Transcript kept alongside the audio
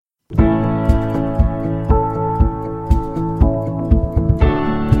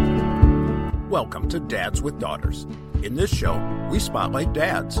Welcome to Dads with Daughters. In this show, we spotlight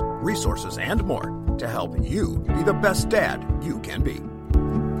dads, resources, and more to help you be the best dad you can be.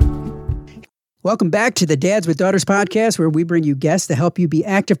 Welcome back to the Dads with Daughters podcast, where we bring you guests to help you be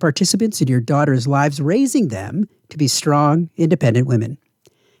active participants in your daughters' lives, raising them to be strong, independent women.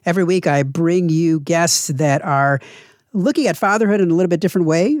 Every week, I bring you guests that are looking at fatherhood in a little bit different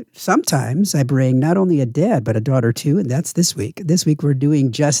way. Sometimes I bring not only a dad, but a daughter too, and that's this week. This week, we're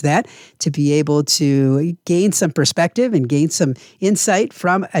doing just that, to be able to gain some perspective and gain some insight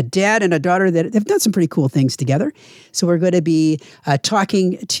from a dad and a daughter that have done some pretty cool things together. So we're going to be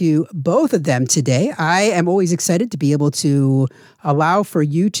talking to both of them today. I am always excited to be able to allow for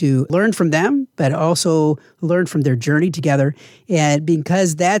you to learn from them, but also learn from their journey together. And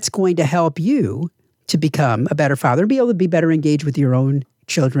because that's going to help you to become a better father and be able to be better engaged with your own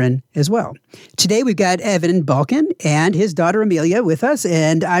children as well. Today, we've got Evan Balkin and his daughter, Amelia, with us,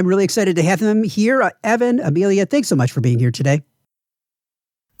 and I'm really excited to have them here. Evan, Amelia, thanks so much for being here today.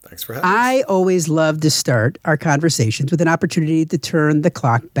 Thanks for having us. I always love to start our conversations with an opportunity to turn the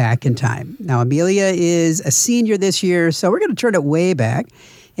clock back in time. Now, Amelia is a senior this year, so we're going to turn it way back.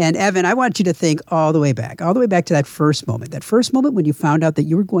 And Evan, I want you to think all the way back to that first moment when you found out that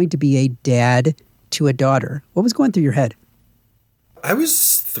you were going to be a dad to a daughter. What was going through your head? I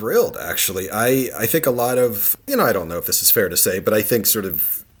was thrilled, actually. I think a lot of, I don't know if this is fair to say, but I think sort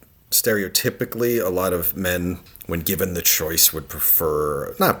of stereotypically a lot of men, when given the choice, would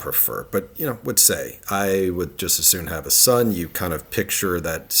would say, I would just as soon have a son. You kind of picture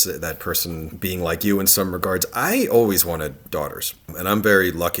that person being like you in some regards. I always wanted daughters, and I'm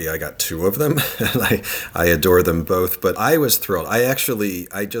very lucky I got two of them, and I adore them both, but I was thrilled. I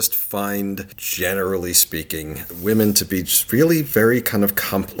just find, generally speaking, women to be really very kind of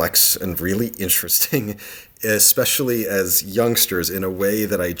complex and really interesting, especially as youngsters, in a way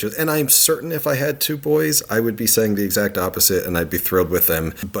that and I'm certain if I had two boys, I would be saying the exact opposite, and I'd be thrilled with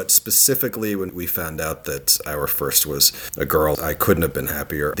them. But specifically when we found out that our first was a girl, I couldn't have been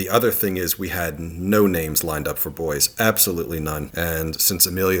happier. The other thing is we had no names lined up for boys, absolutely none. And since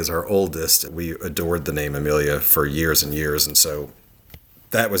Amelia is our oldest, we adored the name Amelia for years and years, and so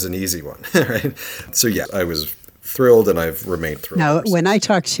that was an easy one, right? So yeah, I was thrilled, and I've remained thrilled. Now, when I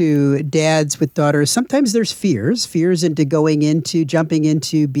talk to dads with daughters, sometimes there's fears into jumping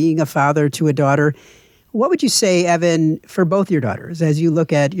into being a father to a daughter. What would you say, Evan, for both your daughters, as you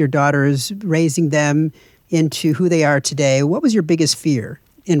look at your daughters, raising them into who they are today? What was your biggest fear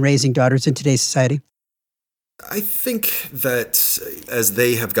in raising daughters in today's society? I think that as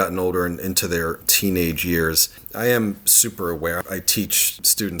they have gotten older and into their teenage years, I am super aware. I teach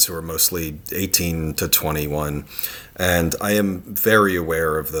students who are mostly 18 to 21, and I am very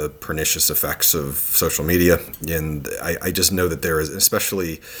aware of the pernicious effects of social media. And I just know that there is,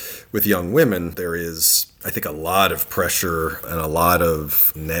 especially with young women, there is, I think, a lot of pressure and a lot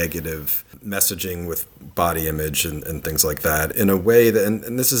of negative messaging with body image and things like that, in a way that,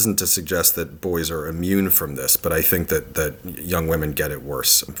 and this isn't to suggest that boys are immune from this, but I think that young women get it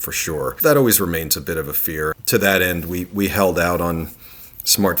worse, for sure. That always remains a bit of a fear. To that end, we held out on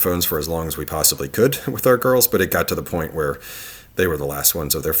smartphones for as long as we possibly could with our girls, but it got to the point where they were the last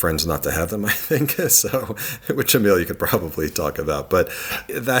ones of their friends not to have them, I think, so, which Amelia could probably talk about. But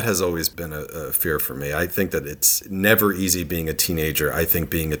that has always been a fear for me. I think that it's never easy being a teenager. I think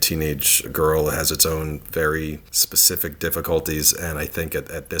being a teenage girl has its own very specific difficulties, and I think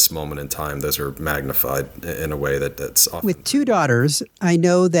at this moment in time, those are magnified in a way that's often... With two daughters, I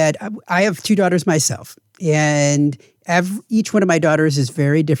know that I have two daughters myself, and each one of my daughters is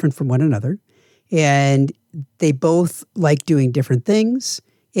very different from one another, and they both like doing different things.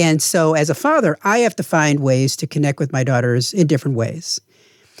 And so as a father, I have to find ways to connect with my daughters in different ways.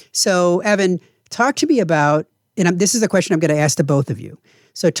 So Evan, talk to me about, and this is a question I'm going to ask to both of you.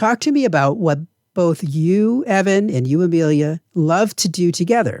 So talk to me about what both you, Evan, and you, Amelia, love to do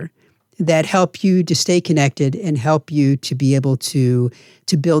together that help you to stay connected and help you to be able to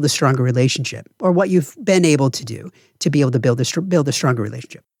build a stronger relationship, or what you've been able to do to be able to build a stronger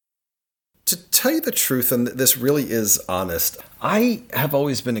relationship. To tell you the truth, and this really is honest, I have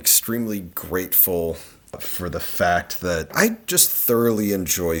always been extremely grateful for the fact that I just thoroughly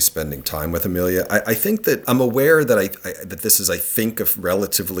enjoy spending time with Amelia. I think that I'm aware that that this is, I think, a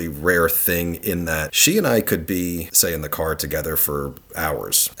relatively rare thing, in that she and I could be, say, in the car together for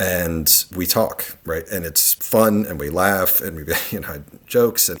hours, and we talk, right? And it's fun, and we laugh, and we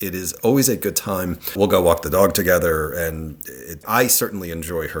jokes, and it is always a good time. We'll go walk the dog together, and I certainly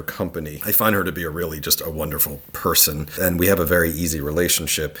enjoy her company. I find her to be just a wonderful person, and we have a very easy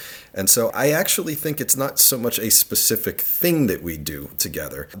relationship. And so I actually think it's not so much a specific thing that we do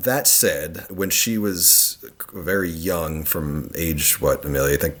together. That said, when she was very young, from age,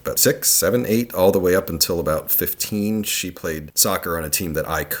 Amelia, I think about 6, 7, 8, all the way up until about 15, she played soccer on a team that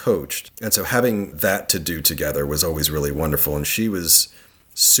I coached. And so having that to do together was always really wonderful. And she was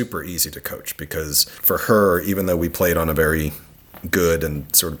super easy to coach because for her, even though we played on a very good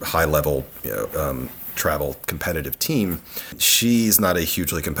and sort of high level, travel competitive team, she's not a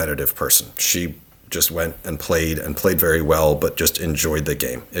hugely competitive person. She just went and played very well, but just enjoyed the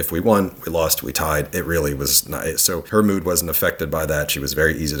game. If we won, we lost, we tied. It really was not. So her mood wasn't affected by that. She was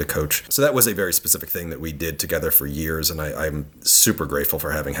very easy to coach. So that was a very specific thing that we did together for years. And I'm super grateful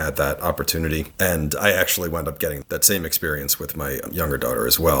for having had that opportunity. And I actually wound up getting that same experience with my younger daughter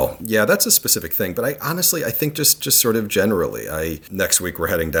as well. Yeah, that's a specific thing. But I think just sort of generally, next week we're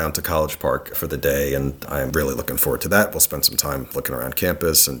heading down to College Park for the day. And I'm really looking forward to that. We'll spend some time looking around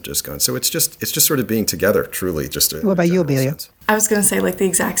campus and just going. So it's just sort of being together, truly. What about you, Amelia? I was going to say like the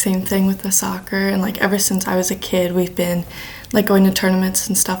exact same thing with the soccer. And like ever since I was a kid, we've been like going to tournaments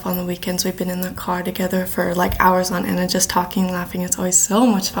and stuff on the weekends. We've been in the car together for like hours on end and just talking, laughing. It's always so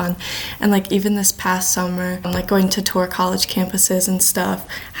much fun. And like even this past summer, like going to tour college campuses and stuff,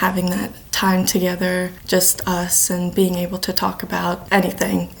 having that time together, just us and being able to talk about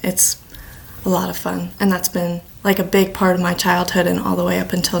anything. It's a lot of fun. And that's been like a big part of my childhood and all the way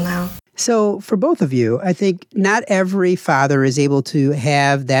up until now. So for both of you, I think not every father is able to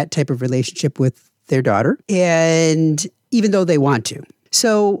have that type of relationship with their daughter, and even though they want to.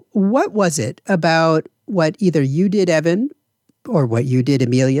 So what was it about what either you did, Evan, or what you did,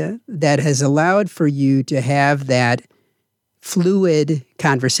 Amelia, that has allowed for you to have that fluid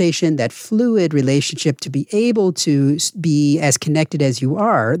conversation, that fluid relationship, to be able to be as connected as you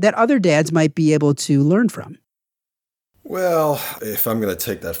are, that other dads might be able to learn from? Well, if I'm going to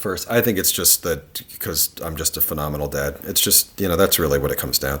take that first, I think it's just that because I'm just a phenomenal dad. It's just, that's really what it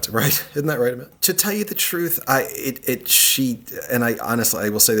comes down to, right? Isn't that right? To tell you the truth, I honestly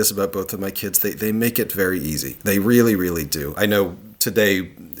will say this about both of my kids. They make it very easy. They really, really do. I know today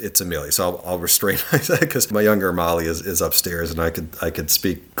it's Amelia, so I'll restrain myself because my younger Molly is upstairs, and I could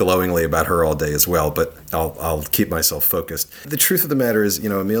speak glowingly about her all day as well. But I'll keep myself focused. The truth of the matter is,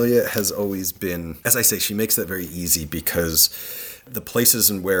 Amelia has always been, as I say, she makes that very easy because the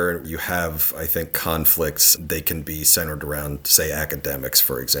places and where you have, I think, conflicts, they can be centered around, say, academics,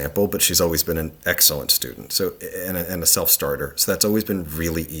 for example, but she's always been an excellent student, so and a self-starter. So that's always been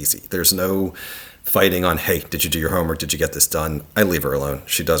really easy. There's no fighting on, hey, did you do your homework? Did you get this done? I leave her alone.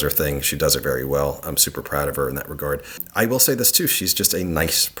 She does her thing. She does it very well. I'm super proud of her in that regard. I will say this too. She's just a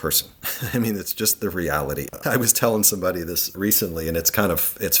nice person. I mean, it's just the reality. I was telling somebody this recently, and it's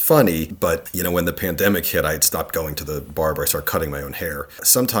funny, but when the pandemic hit, I had stopped going to the barber. I started cutting my own hair.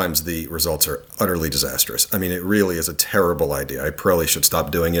 Sometimes the results are utterly disastrous. I mean, it really is a terrible idea. I probably should stop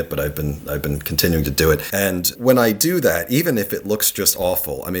doing it, but I've been continuing to do it. And when I do that, even if it looks just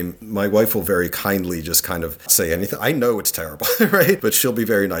awful, I mean, my wife will very kindly just kind of say anything. I know it's terrible, right? But she'll be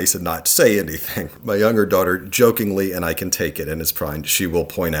very nice and not say anything. My younger daughter, jokingly, and I can take it and it's fine, she will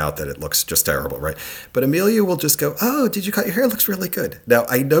point out that it looks just terrible, right? But Amelia will just go, oh, did you cut your hair? It looks really good. Now,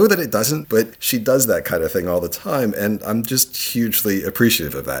 I know that it doesn't, but she does that kind of thing all the time, and I'm just hugely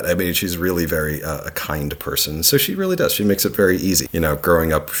appreciative of that. I mean, she's really very a kind person, so she really does. She makes it very easy.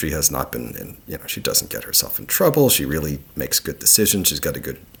 Growing up, she has not been she doesn't get herself in trouble. She really makes good decisions. She's got a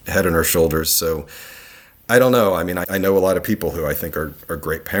good head on her shoulders. So I don't know. I mean, I know a lot of people who I think are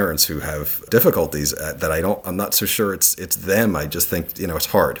great parents who have difficulties that I'm not so sure it's them. I just think, it's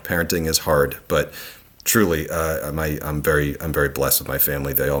hard. Parenting is hard, but truly, I'm very blessed with my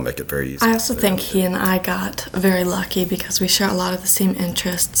family. They all make it very easy. I also think he and I got very lucky because we share a lot of the same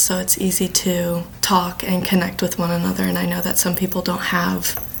interests, so it's easy to talk and connect with one another. And I know that some people don't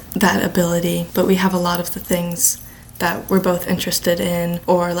have that ability, but we have a lot of the things that we're both interested in,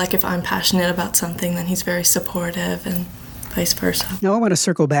 or like if I'm passionate about something, then he's very supportive and vice versa. Now I want to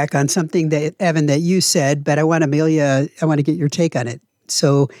circle back on something that, Evan, that you said, but I want to get your take on it.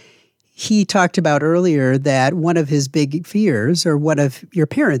 So he talked about earlier that one of his big fears, or one of your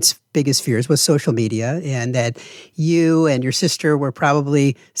parents' biggest fears, was social media, and that you and your sister were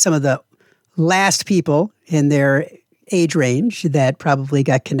probably some of the last people in their age range that probably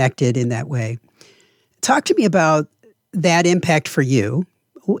got connected in that way. Talk to me about that impact for you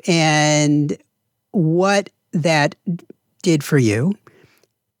and what that did for you,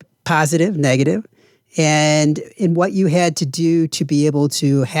 positive, negative, and in what you had to do to be able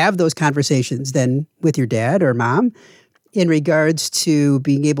to have those conversations then with your dad or mom in regards to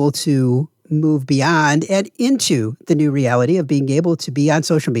being able to move beyond and into the new reality of being able to be on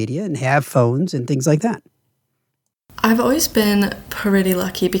social media and have phones and things like that? I've always been pretty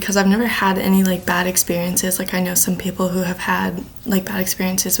lucky because I've never had any like bad experiences. Like I know some people who have had like bad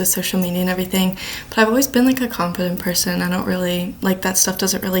experiences with social media and everything, but I've always been like a confident person. I don't really, like that stuff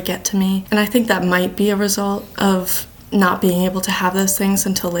doesn't really get to me. And I think that might be a result of not being able to have those things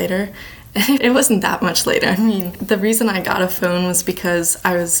until later. It wasn't that much later. I mean, the reason I got a phone was because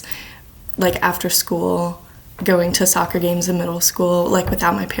I was like after school going to soccer games in middle school, like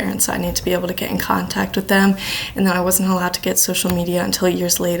without my parents, so I needed to be able to get in contact with them. And then I wasn't allowed to get social media until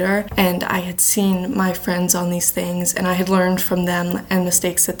years later. And I had seen my friends on these things, and I had learned from them and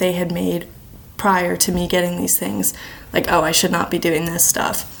mistakes that they had made prior to me getting these things. Like, oh, I should not be doing this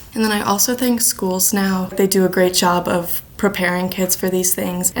stuff. And then I also think schools now, they do a great job of preparing kids for these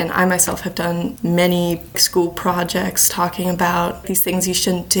things. And I myself have done many school projects talking about these things you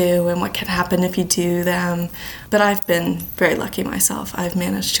shouldn't do and what can happen if you do them. But I've been very lucky myself. I've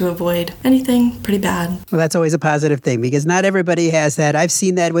managed to avoid anything pretty bad. Well, that's always a positive thing because not everybody has that. I've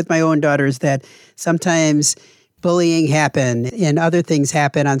seen that with my own daughters, that sometimes bullying happen and other things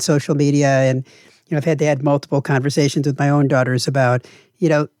happen on social media. And, I've had multiple conversations with my own daughters about,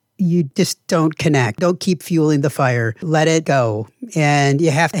 you just don't connect. Don't keep fueling the fire. Let it go. And you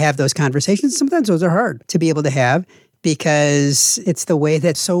have to have those conversations. Sometimes those are hard to be able to have because it's the way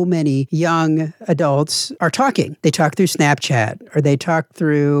that so many young adults are talking. They talk through Snapchat or they talk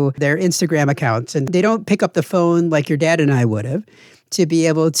through their Instagram accounts, and they don't pick up the phone like your dad and I would have to be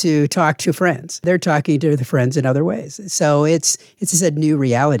able to talk to friends. They're talking to the friends in other ways. So it's just a new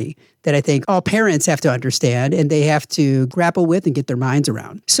reality that I think all parents have to understand and they have to grapple with and get their minds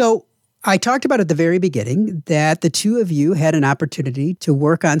around. So I talked about at the very beginning that the two of you had an opportunity to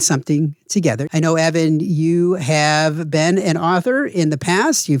work on something together. I know, Evan, you have been an author in the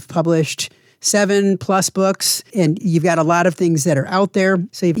past. You've published 7+ books, and you've got a lot of things that are out there.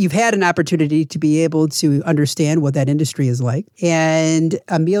 So you've had an opportunity to be able to understand what that industry is like. And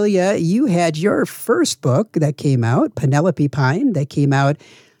Amelia, you had your first book that came out, Penelope Pine, that came out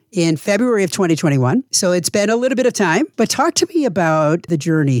in February of 2021. So it's been a little bit of time, but talk to me about the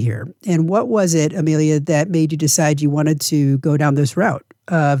journey here. And what was it, Amelia, that made you decide you wanted to go down this route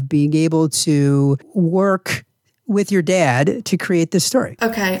of being able to work with your dad to create this story?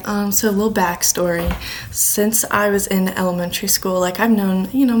 Okay, so a little backstory. Since I was in elementary school, like I've known,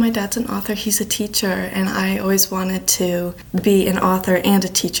 my dad's an author, he's a teacher, and I always wanted to be an author and a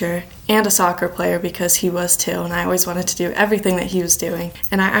teacher and a soccer player because he was too, and I always wanted to do everything that he was doing.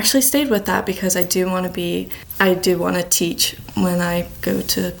 And I actually stayed with that because I do want to teach when I go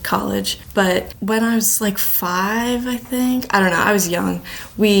to college. But when I was like 5, I think, I don't know, I was young,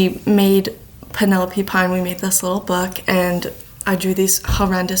 we made Penelope Pine. We made this little book, and I drew these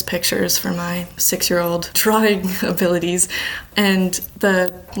horrendous pictures for my 6-year-old drawing abilities. And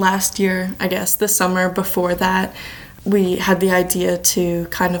the last year, I guess, the summer before that, we had the idea to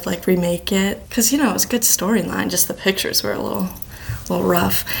kind of like remake it because, it was a good storyline, just the pictures were a little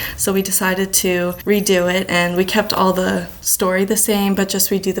rough. So we decided to redo it, and we kept all the story the same, but just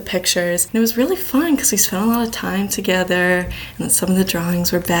redo the pictures. And it was really fun because we spent a lot of time together, and then some of the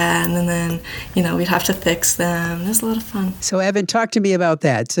drawings were bad, and then, we'd have to fix them. It was a lot of fun. So Evan, talk to me about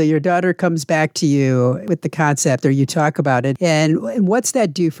that. So your daughter comes back to you with the concept, or you talk about it, and what's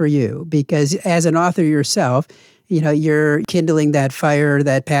that do for you? Because as an author yourself, you're kindling that fire,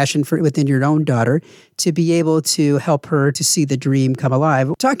 that passion for within your own daughter to be able to help her to see the dream come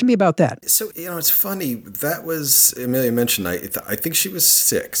alive. Talk to me about that. So, it's funny. That was, Amelia mentioned, I think she was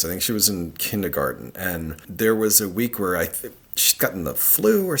 6. I think she was in kindergarten. And there was a week where she'd gotten the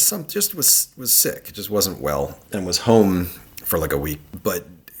flu or something, just was sick. It just wasn't well and was home for like a week. But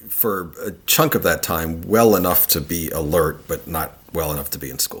for a chunk of that time, well enough to be alert, but not well enough to be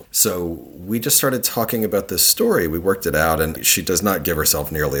in school. So we just started talking about this story. We worked it out, and she does not give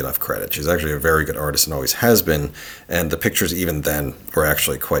herself nearly enough credit. She's actually a very good artist and always has been, and the pictures even then were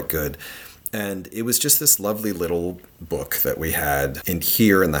actually quite good. And it was just this lovely little book that we had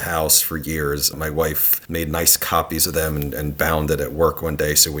here in the house for years. My wife made nice copies of them and bound it at work one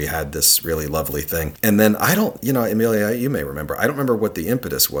day, so we had this really lovely thing. And then Amelia, you may remember, I don't remember what the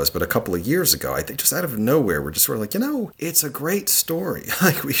impetus was, but a couple of years ago, I think just out of nowhere, we're just sort of like, it's a great story.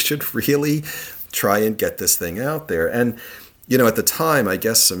 Like, we should really try and get this thing out there. And at the time, I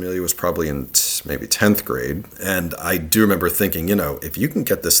guess Amelia was probably in was maybe 10th grade. And I do remember thinking, if you can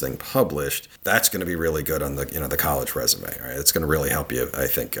get this thing published, that's going to be really good on the college resume, right? It's going to really help you, I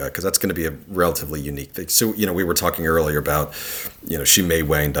think, because that's going to be a relatively unique thing. So, we were talking earlier about, she may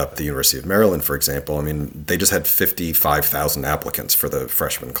wind up at the University of Maryland, for example. I mean, they just had 55,000 applicants for the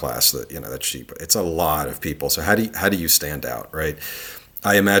freshman class it's a lot of people. So how do you stand out, right?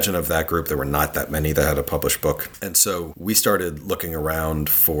 I imagine of that group, there were not that many that had a published book. And so we started looking around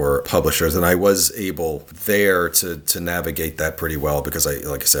for publishers, and I was able there to navigate that pretty well because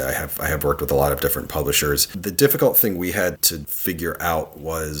I have worked with a lot of different publishers. The difficult thing we had to figure out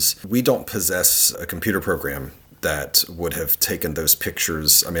was we don't possess a computer program that would have taken those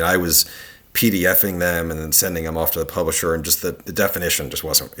pictures. I mean, I was PDFing them and then sending them off to the publisher, and just the definition just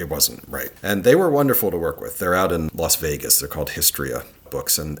wasn't right. And they were wonderful to work with. They're out in Las Vegas. They're called Histria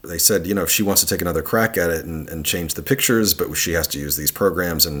Books. And they said, if she wants to take another crack at it and change the pictures, but she has to use these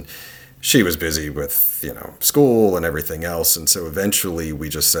programs. And she was busy with, school and everything else. And so eventually we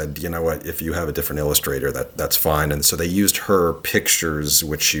just said, if you have a different illustrator, that's fine. And so they used her pictures,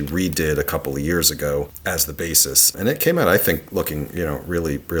 which she redid a couple of years ago, as the basis. And it came out, I think, looking,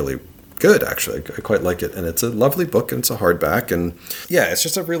 really, really good, actually. I quite like it. And it's a lovely book, and it's a hardback. And yeah, it's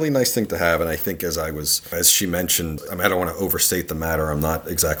just a really nice thing to have. And I think as she mentioned, I don't want to overstate the matter. I'm not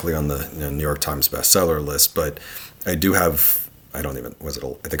exactly on the New York Times bestseller list, but I do have, I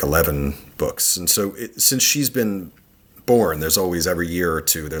think 11 books. And so since she's been born, there's always every year or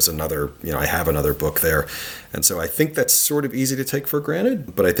two, there's another, I have another book there. And so I think that's sort of easy to take for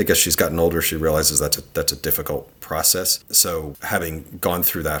granted. But I think as she's gotten older, she realizes that's a difficult process. So having gone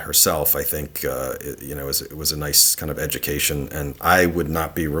through that herself, I think, it was a nice kind of education. And I would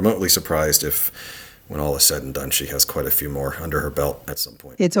not be remotely surprised if, when all is said and done, she has quite a few more under her belt at some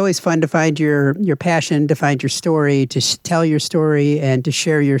point. It's always fun to find your passion, to find your story, to tell your story, and to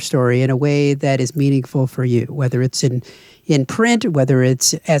share your story in a way that is meaningful for you, whether it's in print, whether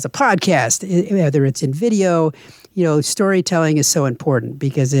it's as a podcast, whether it's in video. Storytelling is so important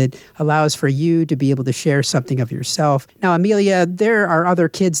because it allows for you to be able to share something of yourself. Now, Amelia, there are other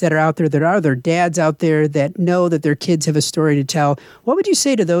kids that are out there, there are other dads out there that know that their kids have a story to tell. What would you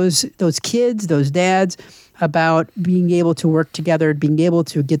say to those kids, those dads, about being able to work together, being able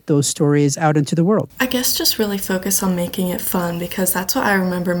to get those stories out into the world? I guess just really focus on making it fun, because that's what I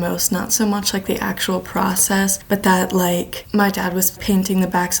remember most, not so much like the actual process, but that my dad was painting the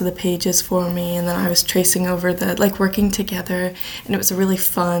backs of the pages for me, and then I was tracing over working together, and it was a really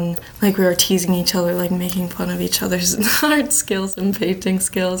fun, we were teasing each other, making fun of each other's art skills and painting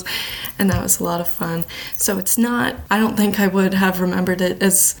skills, and that was a lot of fun. So I don't think I would have remembered it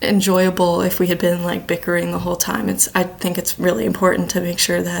as enjoyable if we had been bickering the whole time. I think it's really important to make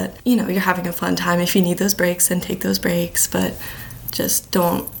sure that, you're having a fun time. If you need those breaks, then take those breaks, but just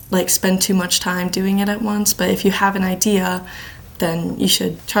don't spend too much time doing it at once. But if you have an idea, then you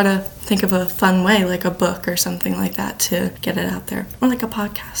should try to think of a fun way, like a book or something like that, to get it out there. Or like a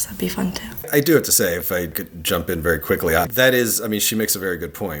podcast, that'd be fun too. I do have to say, if I could jump in very quickly, she makes a very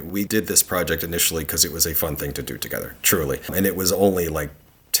good point. We did this project initially because it was a fun thing to do together, truly. And it was only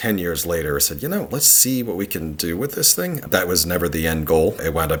 10 years later, I said, let's see what we can do with this thing. That was never the end goal.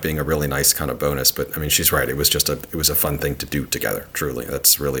 It wound up being a really nice kind of bonus. But she's right. It was a fun thing to do together. Truly,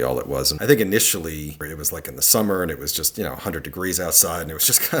 that's really all it was. And I think initially it was in the summer, and it was just 100 degrees outside, and it was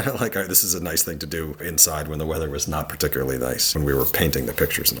just kind of this is a nice thing to do inside when the weather was not particularly nice, when we were painting the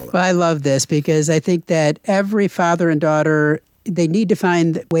pictures and all that. Well, I love this because I think that every father and daughter, they need to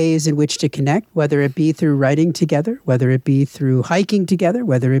find ways in which to connect, whether it be through writing together, whether it be through hiking together,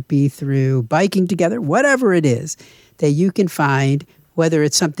 whether it be through biking together, whatever it is that you can find, whether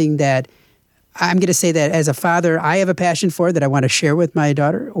it's something that I'm going to say that as a father, I have a passion for that I want to share with my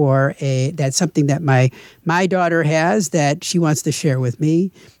daughter, or that's something that my daughter has that she wants to share with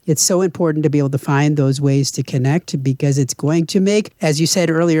me. It's so important to be able to find those ways to connect, because it's going to make, as you said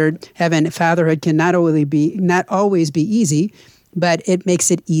earlier, having fatherhood can not always be easy, but it makes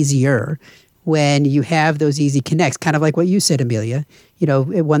it easier when you have those easy connects, kind of like what you said, Amelia.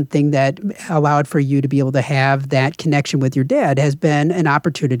 One thing that allowed for you to be able to have that connection with your dad has been an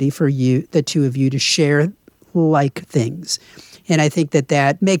opportunity for you, the two of you, to share things. And I think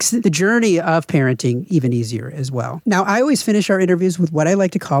that makes the journey of parenting even easier as well. Now, I always finish our interviews with what I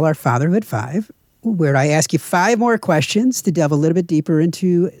like to call our Fatherhood 5, where I ask you 5 more questions to delve a little bit deeper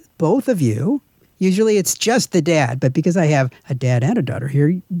into both of you. Usually it's just the dad, but because I have a dad and a daughter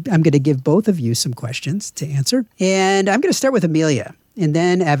here, I'm going to give both of you some questions to answer. And I'm going to start with Amelia, and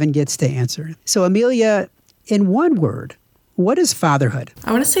then Evan gets to answer. So Amelia, in one word, what is fatherhood?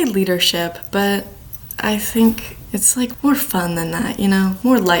 I want to say leadership, but I think it's more fun than that,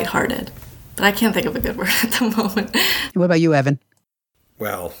 more lighthearted. But I can't think of a good word at the moment. What about you, Evan?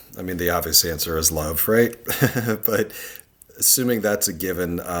 Well, I mean, the obvious answer is love, right? But assuming that's a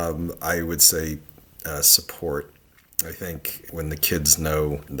given, I would say support. I think when the kids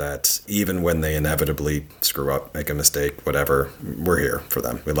know that even when they inevitably screw up, make a mistake, whatever, we're here for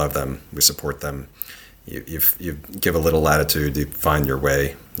them. We love them. We support them. You give a little latitude, you find your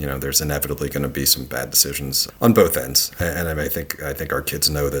way. There's inevitably going to be some bad decisions on both ends. And I think our kids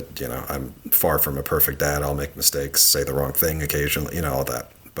know that, I'm far from a perfect dad. I'll make mistakes, say the wrong thing occasionally, all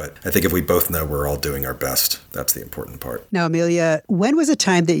that. But I think if we both know we're all doing our best, that's the important part. Now, Amelia, when was a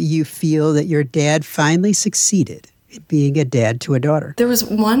time that you feel that your dad finally succeeded in being a dad to a daughter? There was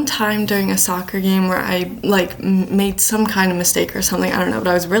one time during a soccer game where I made some kind of mistake or something, I don't know, but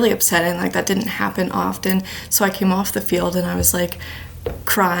I was really upset, and that didn't happen often. So I came off the field and I was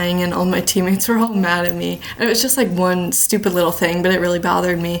crying, and all my teammates were all mad at me. And it was just one stupid little thing, but it really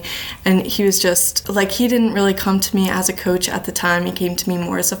bothered me. And he was just he didn't really come to me as a coach at the time. He came to me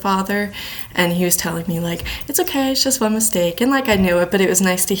more as a father, and he was telling me it's okay, it's just one mistake. And I knew it, but it was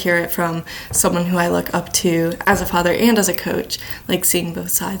nice to hear it from someone who I look up to as a father and as a coach, seeing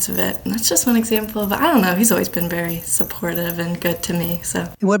both sides of it. And that's just one example of, I don't know, he's always been very supportive and good to me. So.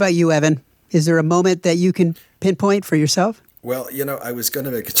 And what about you, Evan? Is there a moment that you can pinpoint for yourself? Well, I was going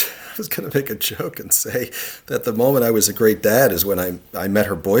to make a joke and say that the moment I was a great dad is when I met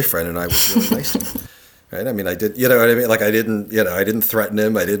her boyfriend and I was really nice to him. Right? I mean, I did, what I mean? I didn't threaten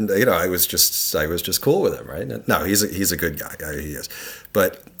him. I didn't, I was just cool with him. Right? No, he's a good guy. He is.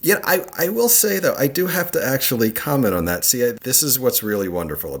 But, I will say, though, I do have to actually comment on that. See, this is what's really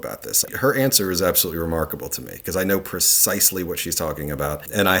wonderful about this. Her answer is absolutely remarkable to me because I know precisely what she's talking about.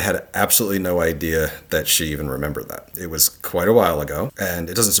 And I had absolutely no idea that she even remembered that. It was quite a while ago. And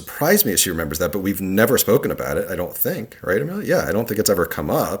it doesn't surprise me if she remembers that, but we've never spoken about it, I don't think. Right, Amelia? Yeah, I don't think it's ever come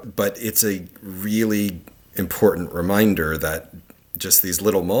up. But it's a really important reminder that just these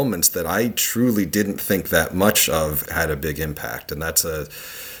little moments that I truly didn't think that much of had a big impact. And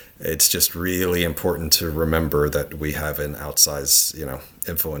it's just really important to remember that we have an outsized,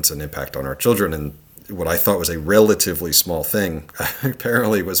 influence and impact on our children. And what I thought was a relatively small thing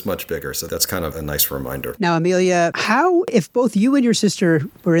apparently was much bigger. So that's kind of a nice reminder. Now, Amelia, if both you and your sister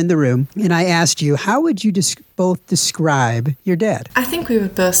were in the room and I asked you, how would you both describe your dad? I think we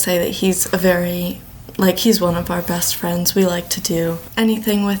would both say that he's he's one of our best friends. We like to do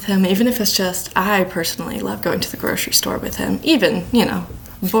anything with him, even if it's just, I personally love going to the grocery store with him. Even,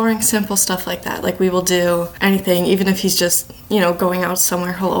 boring, simple stuff like that. We will do anything, even if he's just, going out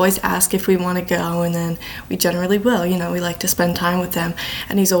somewhere. He'll always ask if we want to go, and then we generally will. We like to spend time with him.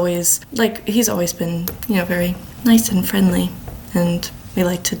 And he's always been, very nice and friendly. And we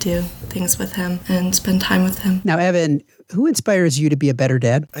like to do things with him and spend time with him. Now, Evan, who inspires you to be a better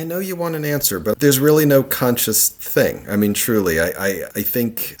dad? I know you want an answer, but there's really no conscious thing. I mean, truly, I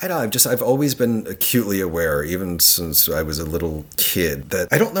think, I've always been acutely aware, even since I was a little kid, that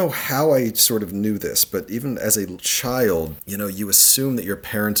I don't know how I sort of knew this, but even as a child, you assume that your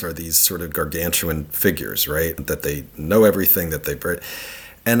parents are these sort of gargantuan figures, right? That they know everything, that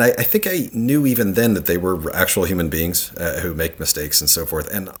and I think I knew even then that they were actual human beings who make mistakes and so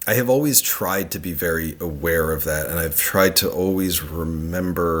forth. And I have always tried to be very aware of that. And I've tried to always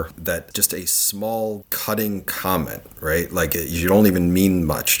remember that just a small cutting comment, right? You don't even mean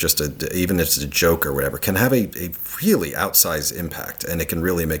much, even if it's a joke or whatever, can have a really outsized impact. And it can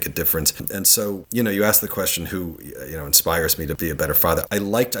really make a difference. And so, you asked the question who, inspires me to be a better father.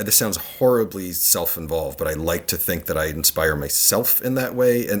 This sounds horribly self-involved, but I like to think that I inspire myself in that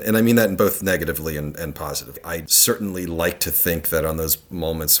way. And I mean that in both negatively and positive. I certainly like to think that on those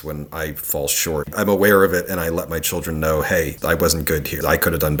moments when I fall short, I'm aware of it and I let my children know, hey, I wasn't good here. I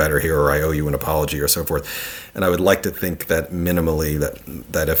could have done better here, or I owe you an apology, or so forth. And I would like to think that minimally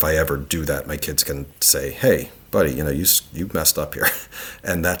that if I ever do that, my kids can say, hey, buddy, you messed up here.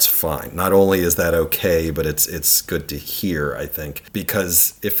 And that's fine. Not only is that okay, but it's good to hear, I think,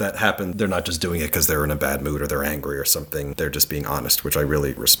 because if that happened, they're not just doing it because they're in a bad mood or they're angry or something. They're just being honest, which I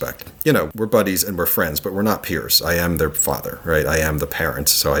really respect. We're buddies and we're friends, but we're not peers. I am their father, right? I am the parent,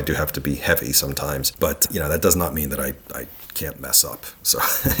 so I do have to be heavy sometimes. But, that does not mean that I can't mess up. So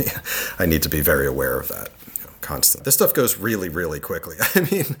I need to be very aware of that. Constant. This stuff goes really, really quickly. I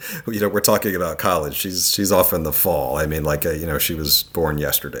mean, we're talking about college. She's off in the fall. I mean, she was born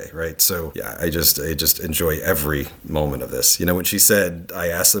yesterday, right? So yeah, I just enjoy every moment of this. When she said, I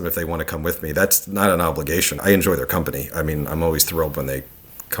asked them if they want to come with me, that's not an obligation. I enjoy their company. I mean, I'm always thrilled when they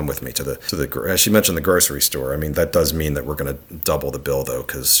come with me to the she mentioned the grocery store. I mean, that does mean that we're going to double the bill though,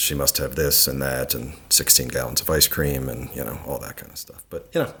 because she must have this and that and 16 gallons of ice cream and all that kind of stuff. But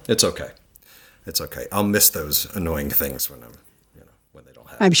it's okay. it's okay. I'll miss those annoying things when they don't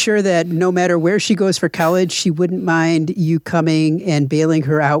happen. I'm sure that no matter where she goes for college, she wouldn't mind you coming and bailing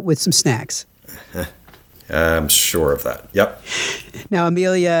her out with some snacks. I'm sure of that. Yep. Now,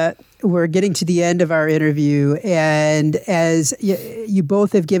 Amelia, we're getting to the end of our interview, and as you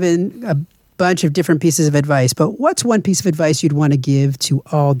both have given a bunch of different pieces of advice, but what's one piece of advice you'd want to give to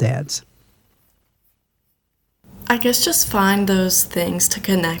all dads? I guess just find those things to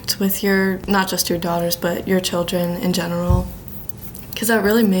connect with not just your daughters, but your children in general. Because that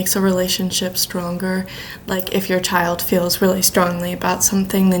really makes a relationship stronger. Like, if your child feels really strongly about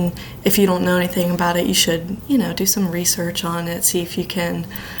something, then if you don't know anything about it, you should, do some research on it, see if you can,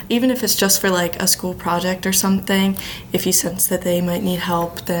 even if it's just for like a school project or something, if you sense that they might need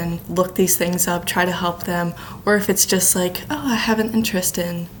help, then look these things up, try to help them. Or if it's just like, oh, I have an interest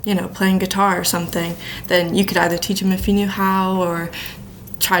in, playing guitar or something, then you could either teach them if you knew how, or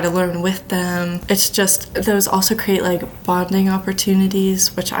try to learn with them. It's just, those also create like bonding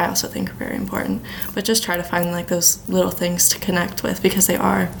opportunities, which I also think are very important. But just try to find like those little things to connect with, because they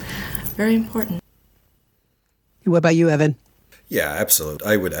are very important. What about you, Evan? Yeah, absolutely.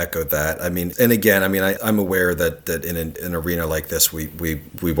 I would echo that. I'm aware that in an arena like this, we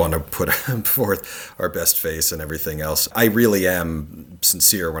want to put forth our best face and everything else. I really am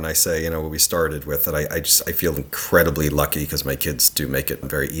sincere when I say, what we started with, that I feel incredibly lucky because my kids do make it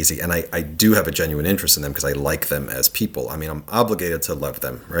very easy. And I do have a genuine interest in them because I like them as people. I'm obligated to love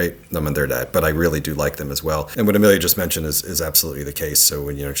them, right? I'm their dad, but I really do like them as well. And what Amelia just mentioned is absolutely the case. So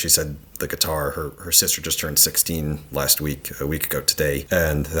when, she said the guitar, her sister just turned 16 a week ago today,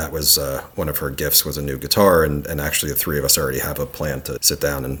 and that was one of her gifts was a new guitar, and actually the three of us already have a plan to sit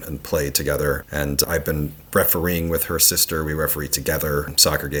down and play together. And I've been refereeing with her sister. We referee together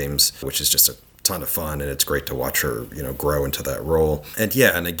soccer games, which is just a ton of fun, and it's great to watch her grow into that role.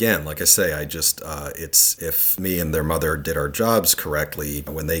 And again, like I say, it's if me and their mother did our jobs correctly,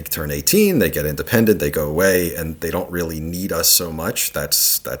 when they turn 18, they get independent, they go away, and they don't really need us so much.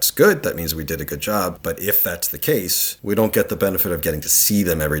 That's good. That means we did a good job. But if that's the case, we don't get the benefit of getting to see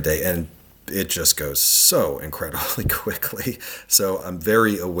them every day, and it just goes so incredibly quickly. So I'm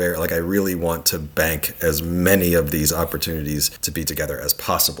very aware, I really want to bank as many of these opportunities to be together as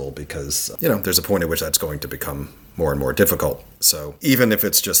possible, because, there's a point at which that's going to become more and more difficult. So even if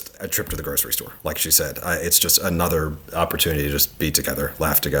it's just a trip to the grocery store, like she said, it's just another opportunity to just be together,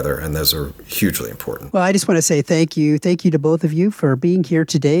 laugh together, and those are hugely important. Well, I just want to say thank you. Thank you to both of you for being here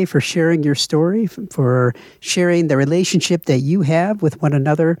today, for sharing your story, for sharing the relationship that you have with one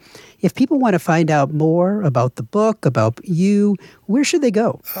another. If people want to find out more about the book, about you, where should they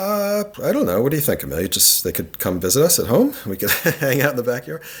go? I don't know. What do you think, Amelia? They could come visit us at home. We could hang out in the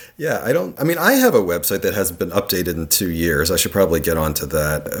backyard. Yeah, I have a website that hasn't been updated in 2 years. I should probably get onto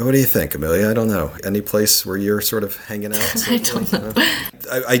that. What do you think, Amelia? I don't know. Any place where you're sort of hanging out? I don't know.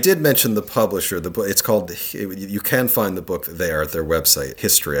 I did mention the publisher. The book. It's called. You can find the book there at their website,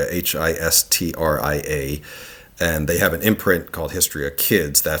 Histria, Histria. And they have an imprint called Histria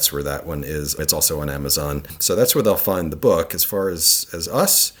Kids. That's where that one is. It's also on Amazon. So that's where they'll find the book. As far as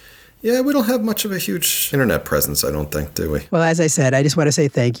us, yeah, we don't have much of a huge internet presence, I don't think, do we? Well, as I said, I just want to say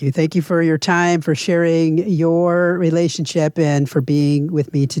thank you. Thank you for your time, for sharing your relationship, and for being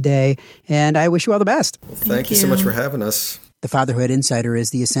with me today. And I wish you all the best. Well, thank you so much for having us. The Fatherhood Insider is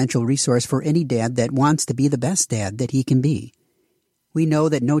the essential resource for any dad that wants to be the best dad that he can be. We know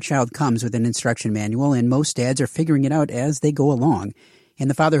that no child comes with an instruction manual, and most dads are figuring it out as they go along. And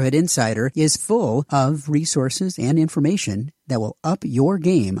the Fatherhood Insider is full of resources and information that will up your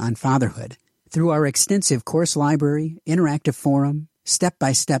game on fatherhood. Through our extensive course library, interactive forum,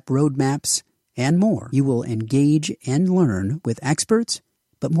 step-by-step roadmaps, and more, you will engage and learn with experts,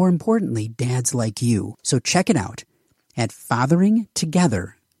 but more importantly, dads like you. So check it out at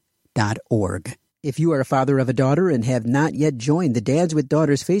fatheringtogether.org. If you are a father of a daughter and have not yet joined the Dads with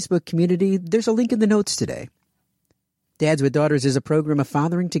Daughters Facebook community, there's a link in the notes today. Dads with Daughters is a program of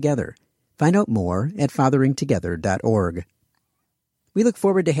Fathering Together. Find out more at fatheringtogether.org. We look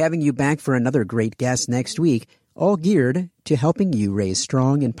forward to having you back for another great guest next week, all geared to helping you raise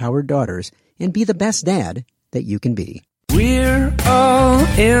strong, empowered daughters and be the best dad that you can be. We're all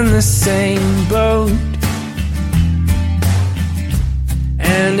in the same boat,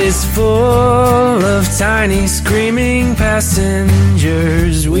 and it's full of tiny screaming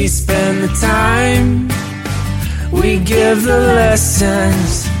passengers. We spend the time, we give the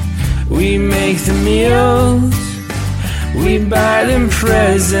lessons, we make the meals, we buy them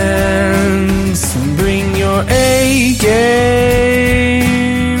presents. Bring your A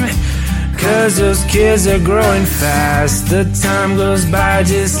game, 'cause 'cause those kids are growing fast. The time goes by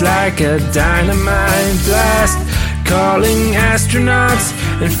just like a dynamite blast. Calling astronauts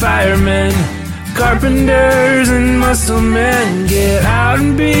and firemen, carpenters and muscle men. Get out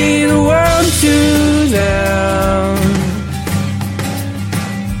and be the world to them.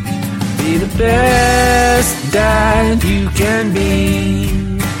 Be the best dad you can be.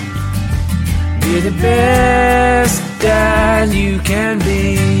 Be the best dad you can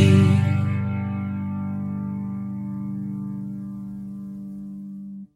be.